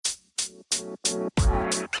What's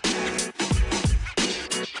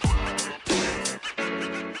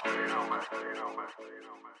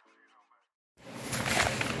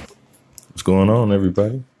going on,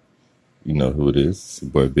 everybody? You know who it is. It's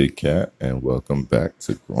your boy Big Cat, and welcome back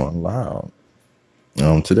to Growing Loud.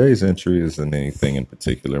 Today's entry isn't anything in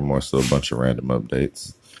particular, more so a bunch of random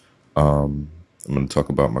updates. I'm going to talk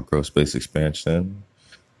about my growth space expansion,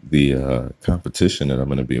 the competition that I'm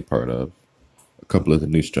going to be a part of, a couple of the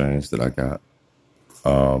new strains that I got,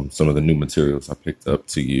 some of the new materials I picked up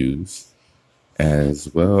to use,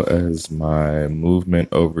 as well as my movement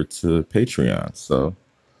over to Patreon. So,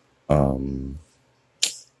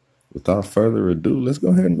 without further ado, let's go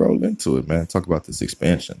ahead and roll into it, man. Talk about this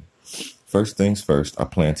expansion. First things first, I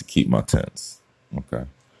plan to keep my tents. Okay.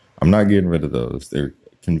 I'm not getting rid of those. They're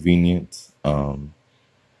convenient. In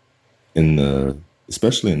the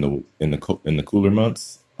especially in the cooler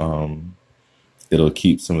months, it'll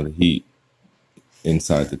keep some of the heat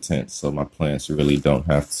inside the tent, so my plants really don't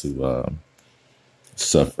have to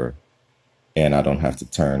suffer, and I don't have to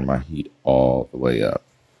turn my heat all the way up.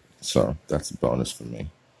 So that's a bonus for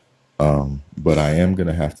me. But I am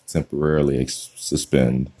gonna have to temporarily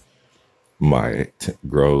suspend my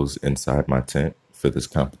grows inside my tent for this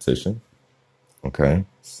competition. Okay,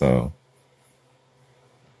 so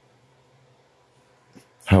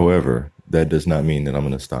however, that does not mean that I'm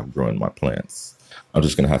going to stop growing my plants. I'm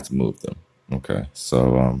just going to have to move them. Okay.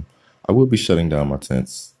 So I will be shutting down my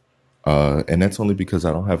tents. And that's only because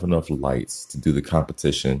I don't have enough lights to do the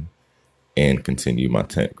competition and continue my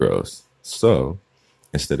tent grows. So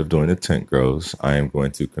instead of doing the tent grows, I am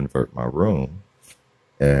going to convert my room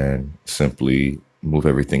and simply move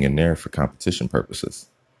everything in there for competition purposes.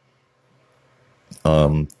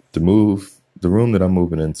 The room that I'm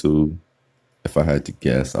moving into, if I had to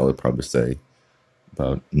guess, I would probably say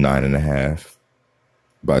about 9.5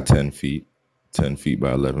 by 10 feet, 10 feet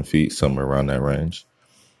by 11 feet, somewhere around that range.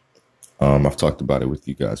 I've talked about it with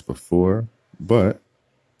you guys before, but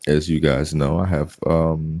as you guys know, I have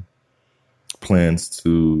plans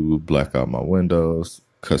to black out my windows,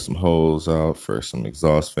 cut some holes out for some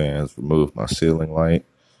exhaust fans, remove my ceiling light,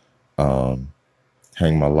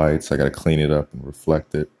 hang my lights. I got to clean it up and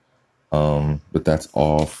reflect it. But that's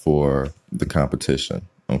all for the competition.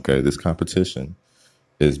 Okay, this competition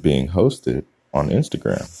is being hosted on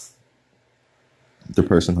Instagram. The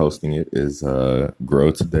person hosting it is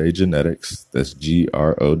Grow Today Genetics. That's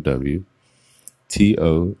GrowToDayGenetics.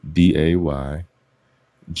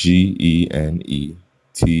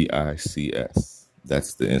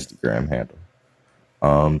 That's the Instagram handle.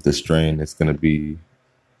 The strain that's going to be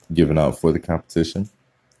given out for the competition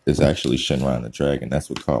is actually Shinran the Dragon. That's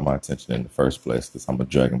what caught my attention in the first place because I'm a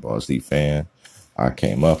Dragon Ball Z fan. I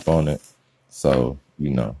came up on it. So,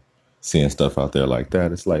 seeing stuff out there like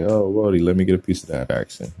that, it's like, oh, Wody, let me get a piece of that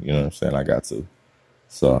action. You know what I'm saying? I got to.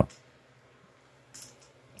 So,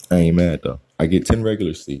 I ain't mad though. I get 10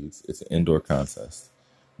 regular seeds. It's an indoor contest.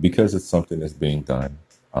 Because it's something that's being done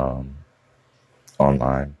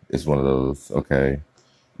online, it's one of those, okay,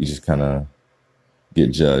 you just kind of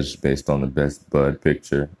get judged based on the best bud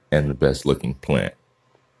picture and the best looking plant.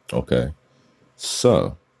 Okay.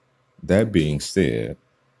 So, that being said,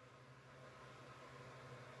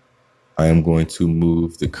 I am going to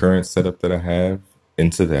move the current setup that I have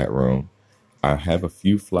into that room. I have a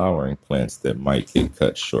few flowering plants that might get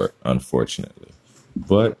cut short, unfortunately.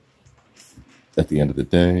 But at the end of the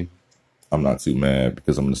day, I'm not too mad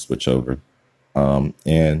because I'm going to switch over.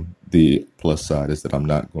 And the plus side is that I'm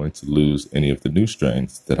not going to lose any of the new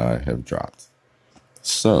strains that I have dropped.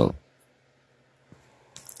 So,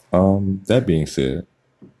 that being said,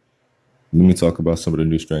 let me talk about some of the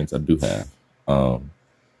new strains I do have.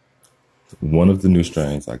 One of the new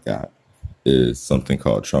strains I got is something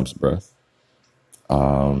called Trump's Breath.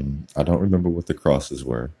 I don't remember what the crosses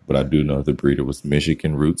were, but I do know the breeder was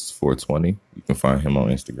Michigan Roots 420. You can find him on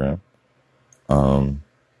Instagram.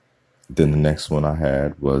 Then the next one I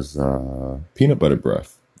had was Peanut Butter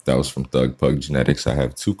Breath. That was from Thug Pug Genetics. I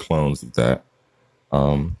have 2 clones of that.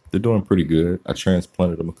 They're doing pretty good. I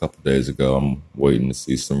transplanted them a couple days ago. I'm waiting to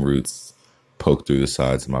see some roots poke through the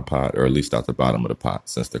sides of my pot, or at least out the bottom of the pot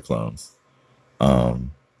since they're clones.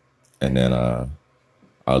 And then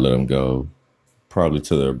I'll let them go probably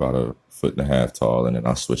till they're about 1.5 feet tall, and then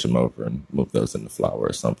I'll switch them over and move those into flower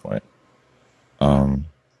at some point.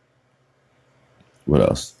 What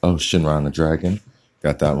else? Oh, Shinran the Dragon.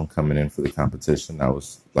 Got that one coming in for the competition. That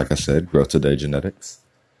was, like I said, Grow Today Genetics.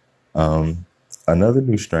 Another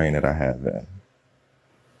new strain that I have in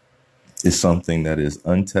is something that is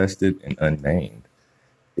untested and unnamed.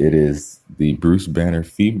 It is the Bruce Banner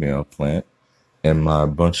female plant and my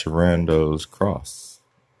bunch of randos cross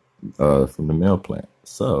from the male plant.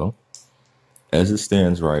 So, as it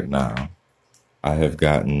stands right now, I have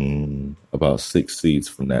gotten about 6 seeds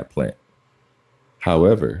from that plant.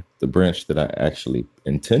 However, the branch that I actually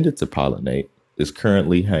intended to pollinate is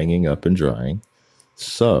currently hanging up and drying.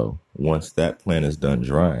 So, once that plant is done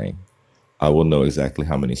drying, I will know exactly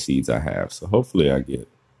how many seeds I have. So, hopefully, I get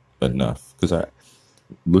enough. Because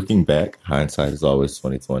looking back, hindsight is always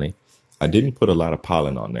 2020. I didn't put a lot of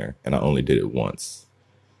pollen on there, and I only did it once.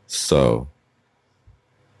 So,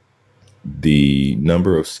 the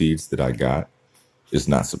number of seeds that I got is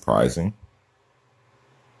not surprising.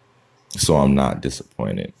 So I'm not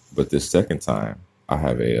disappointed. But this second time, I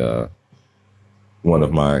have a one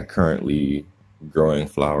of my currently growing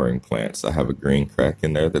flowering plants. I have a green crack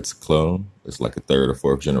in there that's a clone. It's like a third or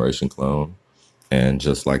fourth generation clone, and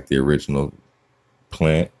just like the original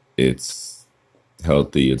plant, it's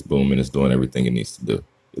healthy, it's booming, it's doing everything it needs to do.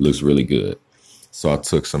 It looks really good. So I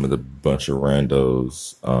took some of the bunch of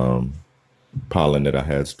randos pollen that I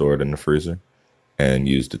had stored in the freezer and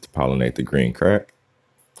used it to pollinate the green crack.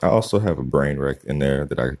 I also have a brain wreck in there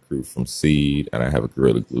that I grew from seed, and I have a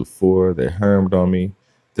Gorilla Glue 4 that hermed on me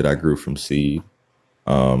that I grew from seed.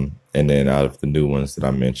 And then out of the new ones that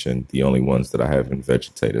I mentioned, the only ones that I have in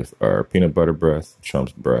vegetative are Peanut Butter Breath,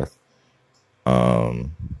 Trump's Breath. Oh,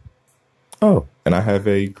 and I have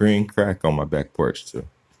a green crack on my back porch too.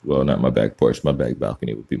 Well, not my back porch, my back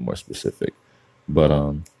balcony would be more specific. But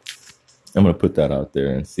I'm gonna put that out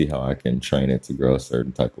there and see how I can train it to grow a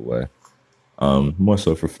certain type of way. More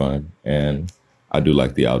so for fun. And I do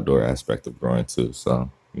like the outdoor aspect of growing too. So,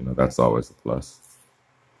 that's always a plus.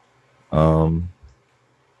 Let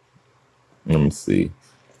me see.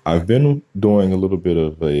 I've been doing a little bit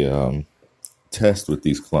of a test with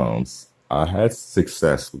these clones. I had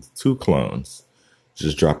success with 2 clones,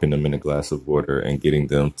 just dropping them in a glass of water and getting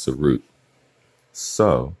them to root.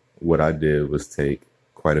 So, what I did was take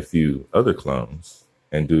quite a few other clones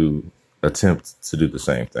and attempt to do the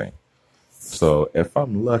same thing. So if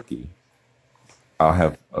I'm lucky, I'll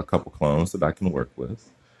have a couple clones that I can work with.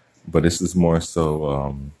 But this is more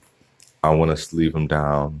so I want to leave them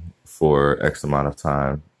down for X amount of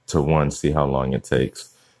time to one, see how long it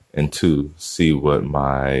takes, and two, see what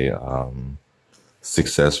my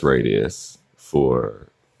success rate is for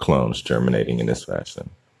clones germinating in this fashion.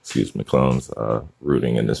 Excuse me, clones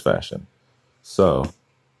rooting in this fashion. So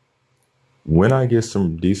when I get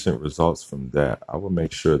some decent results from that, I will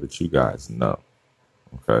make sure that you guys know.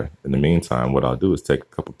 Okay. In the meantime, what I'll do is take a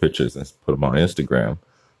couple pictures and put them on Instagram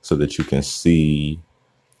so that you can see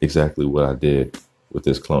exactly what I did with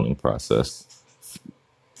this cloning process.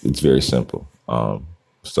 It's very simple.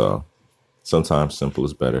 So sometimes simple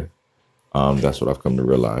is better. That's what I've come to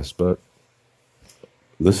realize. But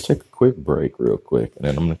let's take a quick break real quick, and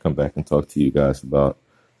then I'm going to come back and talk to you guys about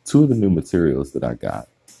 2 of the new materials that I got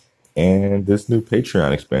and this new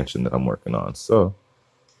Patreon expansion that I'm working on. So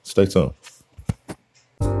stay tuned.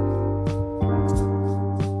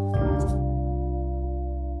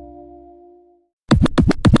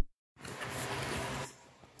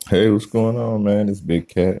 Hey, what's going on, man? It's Big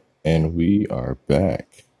Cat, and we are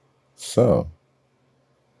back. So,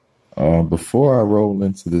 before I roll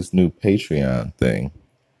into this new Patreon thing,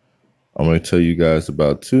 I'm going to tell you guys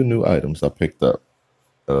about 2 new items I picked up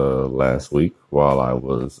last week while I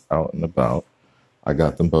was out and about. I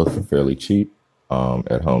got them both for fairly cheap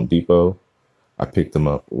at Home Depot. I picked them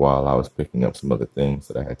up while I was picking up some other things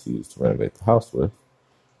that I had to use to renovate the house with.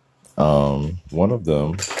 One of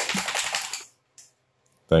them,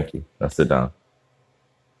 thank you. Now sit down.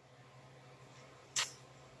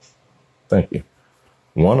 Thank you.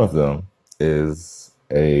 One of them is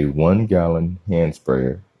a 1-gallon hand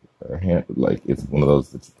sprayer. Like it's one of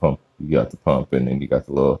those that you pump. You got the pump, and then you got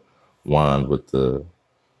the little wand with the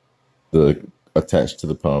attached to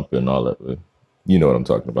the pump and all that. You know what I'm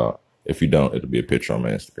talking about. If you don't, it'll be a picture on my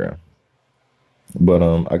Instagram. But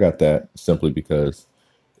I got that simply because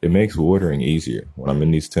it makes watering easier when I'm in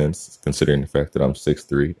these tents, considering the fact that I'm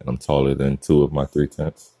 6'3" and I'm taller than 2 of my 3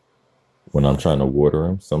 tents. When I'm trying to water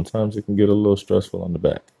them, sometimes it can get a little stressful on the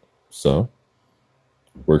back. So,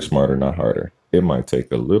 work smarter, not harder. It might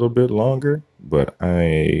take a little bit longer, but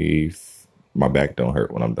my back don't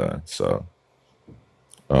hurt when I'm done. So,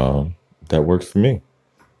 that works for me.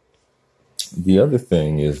 The other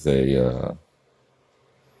thing is I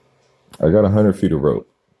got 100 feet of rope.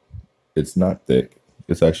 It's not thick.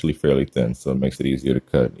 It's actually fairly thin, so it makes it easier to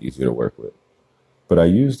cut, easier to work with. But I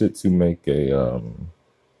used it to make a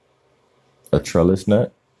trellis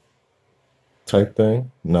net type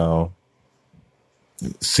thing. Now,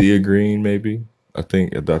 sea green maybe. I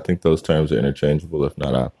think those terms are interchangeable. If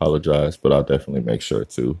not, I apologize, but I'll definitely make sure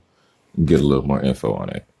to get a little more info on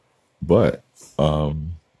it. But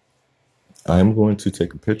I'm going to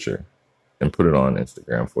take a picture and put it on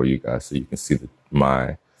Instagram for you guys so you can see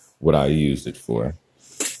my what I used it for.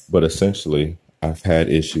 But essentially, I've had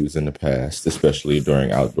issues in the past, especially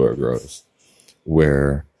during outdoor grows,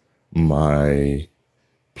 where my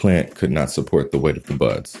plant could not support the weight of the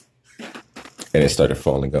buds and it started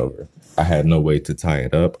falling over. I had no way to tie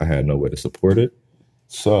it up. I had no way to support it.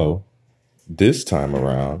 So this time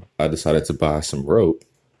around, I decided to buy some rope.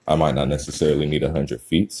 I might not necessarily need 100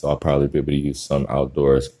 feet, so I'll probably be able to use some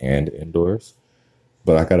outdoors and indoors.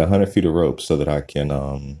 But I got 100 feet of rope so that I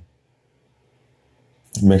can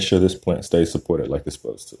make sure this plant stays supported like it's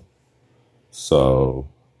supposed to. So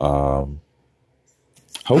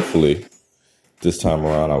hopefully this time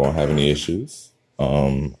around I won't have any issues.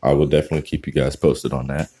 I will definitely keep you guys posted on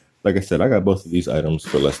that. Like I said, I got both of these items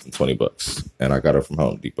for less than $20, and I got it from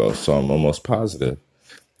Home Depot. So I'm almost positive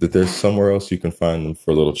that there's somewhere else you can find them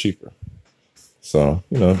for a little cheaper. So,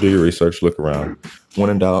 do your research, look around.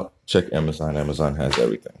 When in doubt, check Amazon. Amazon has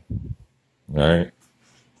everything. All right.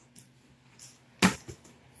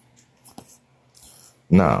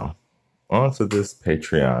 Now, on to this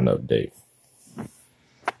Patreon update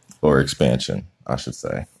or expansion, I should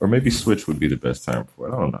say. Or maybe switch would be the best term for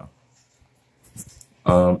it. I don't know.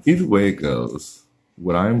 Either way it goes,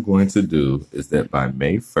 what I'm going to do is that by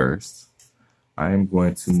May 1st, I am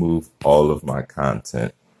going to move all of my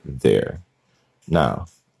content there. Now,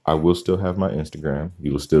 I will still have my Instagram.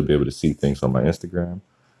 You will still be able to see things on my Instagram.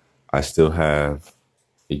 I still have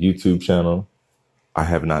a YouTube channel. I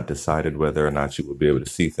have not decided whether or not you will be able to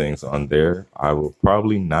see things on there. I will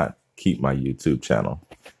probably not keep my YouTube channel,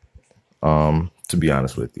 to be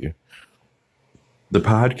honest with you. The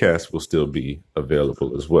podcast will still be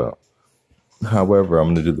available as well. However,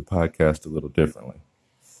 I'm going to do the podcast a little differently.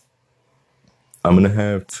 I'm going to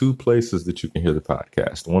have two places that you can hear the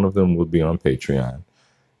podcast. One of them will be on Patreon,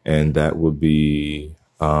 and that will be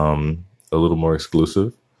a little more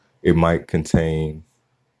exclusive. It might contain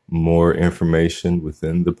more information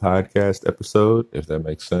within the podcast episode, if that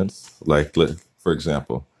makes sense. Like, for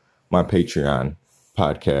example, my Patreon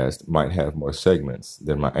podcast might have more segments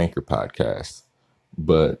than my Anchor podcast,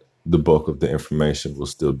 but the bulk of the information will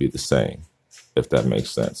still be the same, if that makes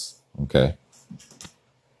sense. Okay.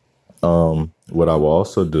 What I will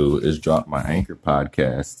also do is drop my Anchor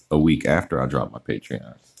podcast a week after I drop my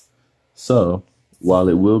Patreon. So while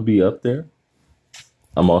it will be up there,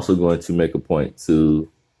 I'm also going to make a point to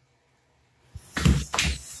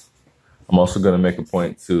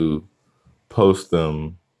post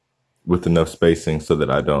them with enough spacing so that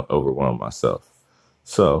I don't overwhelm myself.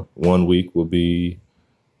 So 1 week will be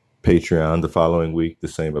Patreon. The following week, the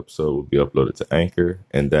same episode will be uploaded to Anchor.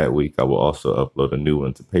 And that week, I will also upload a new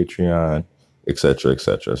one to Patreon, etc.,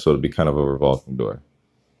 etc. So it'll be kind of a revolving door.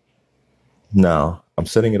 Now, I'm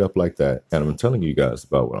setting it up like that, and I'm telling you guys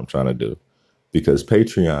about what I'm trying to do, because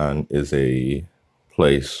Patreon is a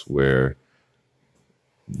place where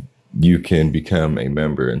you can become a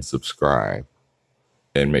member and subscribe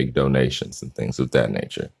and make donations and things of that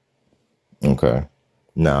nature. Okay.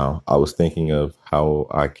 Now, I was thinking of how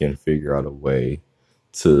I can figure out a way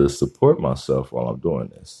to support myself while I'm doing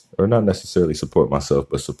this, or not necessarily support myself,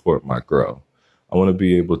 but support my grow. I want to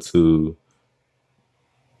be able to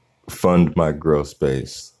fund my grow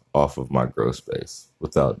space off of my grow space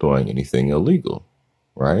without doing anything illegal,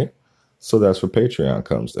 right? So that's where Patreon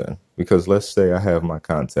comes in, because let's say I have my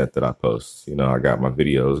content that I post. I got my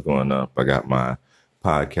videos going up. I got my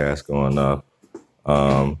podcast going up.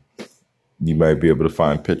 You might be able to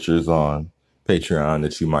find pictures on Patreon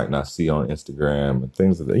that you might not see on Instagram and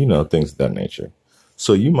things of that, things of that nature.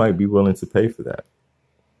 So you might be willing to pay for that.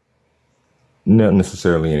 Not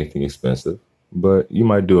necessarily anything expensive, but you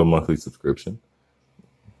might do a monthly subscription,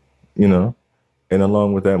 and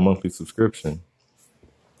along with that monthly subscription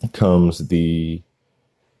comes the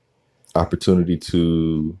opportunity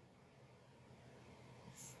to,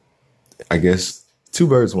 I guess, two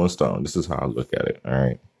birds, one stone. This is how I look at it. All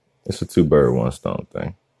right. It's a two bird, one stone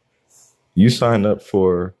thing. You sign up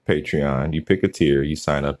for Patreon, you pick a tier, you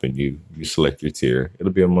sign up and you select your tier.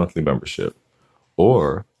 It'll be a monthly membership.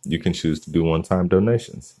 Or you can choose to do one-time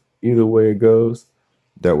donations. Either way it goes,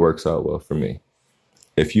 that works out well for me.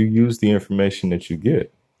 If you use the information that you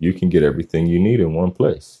get, you can get everything you need in one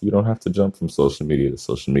place. You don't have to jump from social media to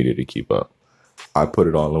social media to keep up. I put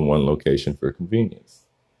it all in one location for convenience.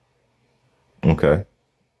 Okay.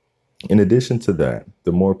 In addition to that,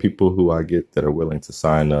 the more people who I get that are willing to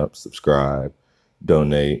sign up, subscribe,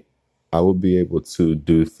 donate, I will be able to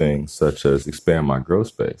do things such as expand my grow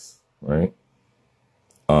space, right?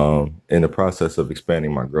 In the process of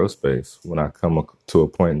expanding my grow space, when I come to a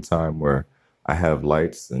point in time where I have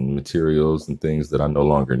lights and materials and things that I no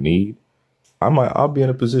longer need, I'll be in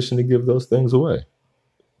a position to give those things away.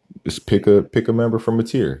 Just pick a member from a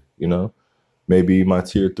tier, you know. Maybe my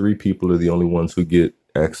tier 3 people are the only ones who get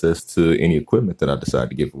access to any equipment that I decide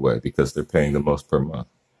to give away because they're paying the most per month,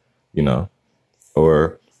 you know.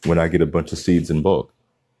 Or when I get a bunch of seeds in bulk,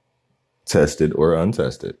 tested or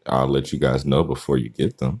untested, I'll let you guys know before you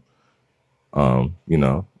get them. You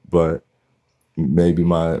know, but maybe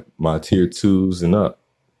my tier 2s and up,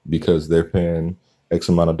 because they're paying X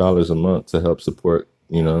amount of dollars a month to help support,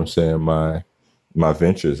 you know what I'm saying, my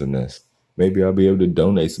ventures in this. Maybe I'll be able to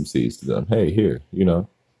donate some seeds to them. Hey, here, you know,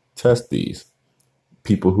 test these.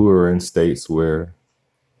 People who are in states where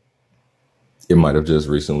it might have just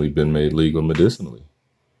recently been made legal medicinally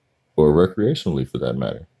or recreationally for that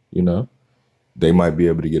matter, you know, they might be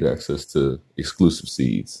able to get access to exclusive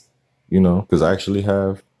seeds, you know, because I actually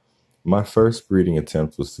have my first breeding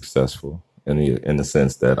attempt was successful in the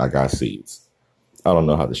sense that I got seeds. I don't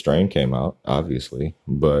know how the strain came out, obviously,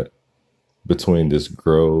 but between this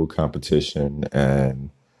grow competition and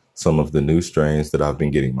some of the new strains that I've been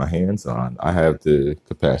getting my hands on, I have the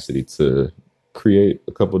capacity to create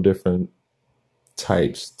a couple different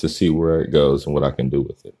types to see where it goes and what I can do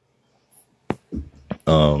with it.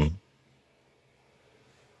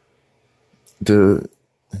 The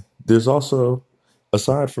There's also,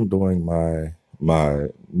 aside from doing my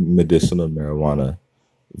medicinal marijuana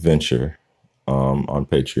venture on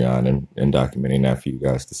Patreon and documenting that for you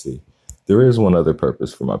guys to see, there is one other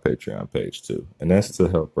purpose for my Patreon page too, and that's to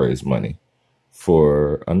help raise money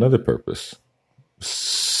for another purpose,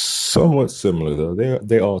 somewhat similar though.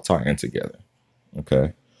 They all tie in together.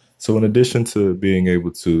 Okay, so in addition to being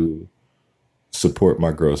able to support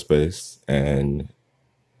my grow space and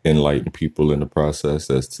enlighten people in the process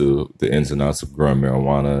as to the ins and outs of growing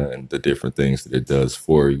marijuana and the different things that it does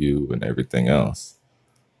for you and everything else,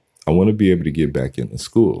 I want to be able to get back into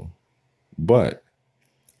school. But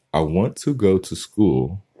I want to go to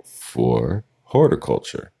school for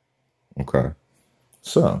horticulture. Okay.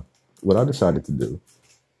 So what I decided to do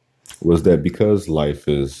was that because life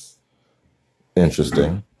is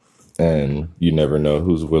interesting and you never know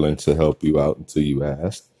who's willing to help you out until you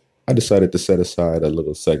ask, I decided to set aside a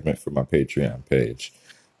little segment for my Patreon page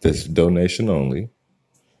that's donation only,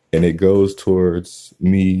 and it goes towards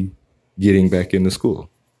me getting back into school.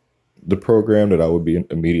 The program that I would be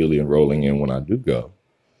immediately enrolling in when I do go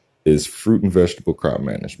is fruit and vegetable crop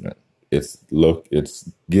management. It's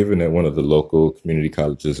given at one of the local community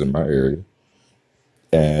colleges in my area,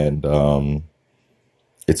 and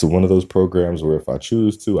it's one of those programs where if I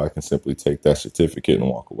choose to, I can simply take that certificate and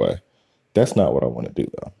walk away. That's not what I want to do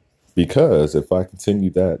though, because if I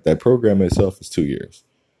continue that program itself is 2 years.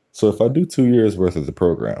 So if I do 2 years worth of the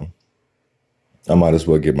program, I might as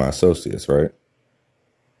well get my associates, right?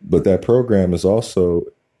 But that program is also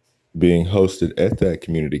being hosted at that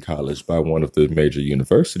community college by one of the major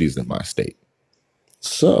universities in my state.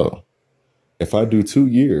 So if I do 2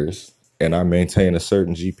 years and I maintain a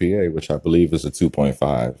certain GPA, which I believe is a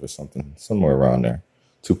 2.5 or something, somewhere around there,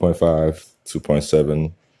 2.5,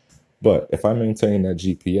 2.7. But if I maintain that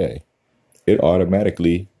GPA, it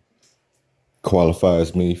automatically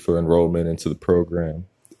qualifies me for enrollment into the program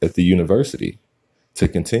at the university to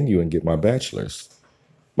continue and get my bachelor's.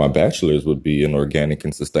 My bachelor's would be in organic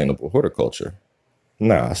and sustainable horticulture.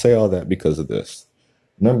 Now, I say all that because of this.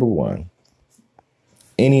 Number one,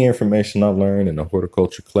 any information I learn in a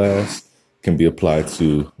horticulture class can be applied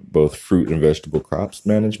to both fruit and vegetable crops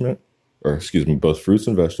management, or excuse me, both fruits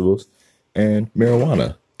and vegetables, and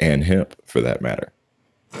marijuana and hemp for that matter.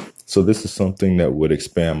 So this is something that would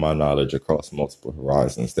expand my knowledge across multiple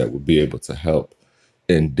horizons that would be able to help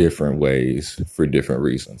in different ways for different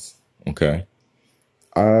reasons. Okay.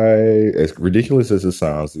 As ridiculous as it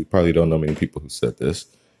sounds, you probably don't know many people who said this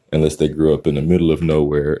unless they grew up in the middle of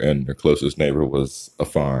nowhere and their closest neighbor was a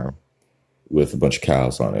farm with a bunch of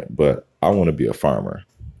cows on it. But I want to be a farmer.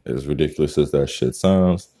 As ridiculous as that shit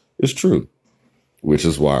sounds, it's true, which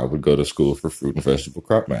is why I would go to school for fruit and vegetable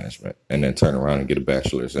crop management and then turn around and get a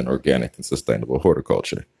bachelor's in organic and sustainable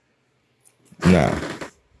horticulture. Now,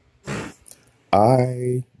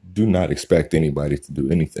 I do not expect anybody to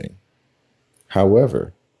do anything.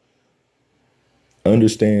 However,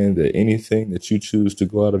 understand that anything that you choose to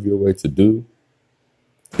go out of your way to do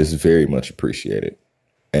is very much appreciated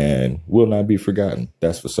and will not be forgotten.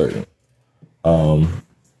 That's for certain.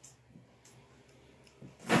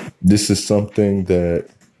 This is something that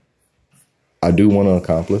I do want to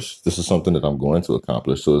accomplish. This is something that I'm going to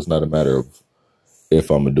accomplish. So it's not a matter of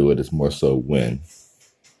if I'm going to do it, it's more so when.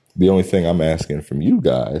 The only thing I'm asking from you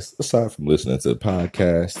guys, aside from listening to the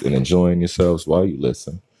podcast and enjoying yourselves while you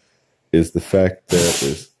listen, is the fact that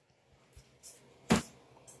is,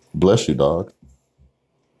 bless you, dog.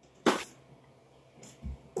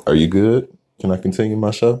 Are you good? Can I continue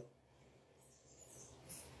my show?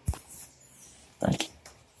 Thank you.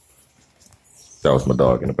 That was my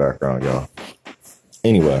dog in the background, y'all.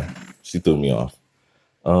 Anyway, she threw me off.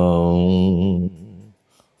 I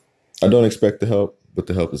don't expect the help, but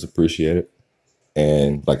the help is appreciated.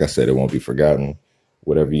 And like I said, it won't be forgotten.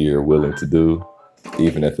 Whatever you're willing to do,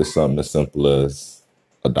 even if it's something as simple as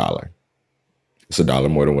 $1. It's $1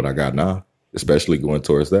 more than what I got now, especially going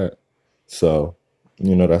towards that. So,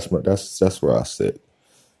 that's where I sit.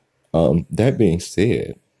 That being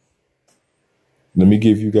said, let me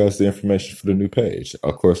give you guys the information for the new page.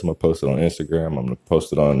 Of course, I'm going to post it on Instagram. I'm going to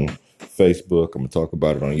post it on Facebook. I'm going to talk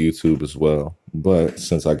about it on YouTube as well. But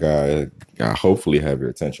since I hopefully have your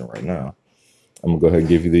attention right now, I'm going to go ahead and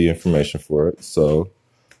give you the information for it. So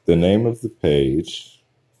the name of the page,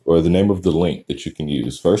 or the name of the link that you can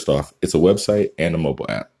use, first off, it's a website and a mobile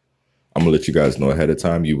app. I'm going to let you guys know ahead of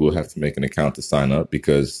time. You will have to make an account to sign up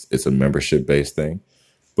because it's a membership-based thing.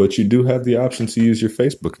 But you do have the option to use your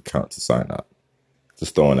Facebook account to sign up.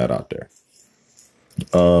 Just throwing that out there.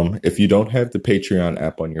 If you don't have the Patreon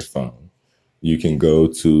app on your phone, you can go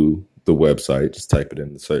to the website. Just type it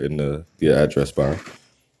in the address bar.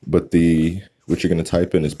 But what you're going to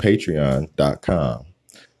type in is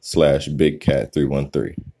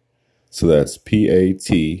patreon.com/BigCat313. So that's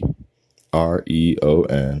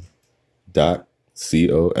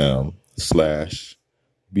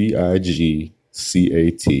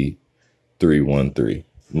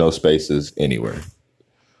No spaces anywhere.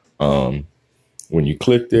 When you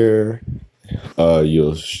click there,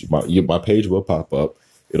 my page will pop up.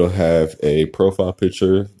 It'll have a profile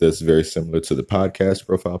picture that's very similar to the podcast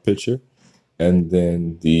profile picture. And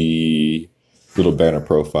then the little banner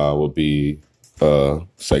profile will be a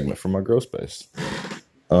segment from my growth space.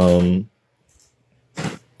 Like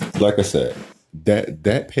I said,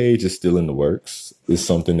 that page is still in the works. It's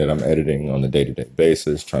something that I'm editing on a day-to-day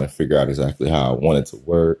basis, trying to figure out exactly how I want it to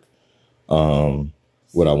work.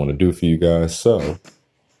 What I want to do for you guys. So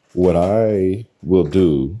what I will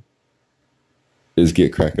do is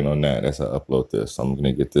get cracking on that as I upload this. I'm going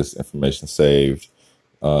to get this information saved,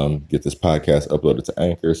 get this podcast uploaded to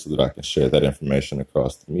Anchor so that I can share that information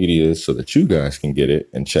across the media so that you guys can get it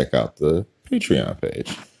and check out the Patreon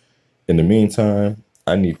page. In the meantime,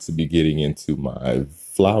 I need to be getting into my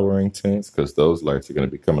flowering tints because those lights are going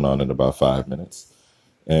to be coming on in about 5 minutes.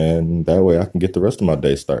 And that way I can get the rest of my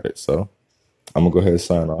day started. So I'm going to go ahead and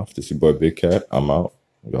sign off. This is your boy Big Cat. I'm out.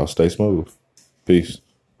 Y'all stay smooth. Peace.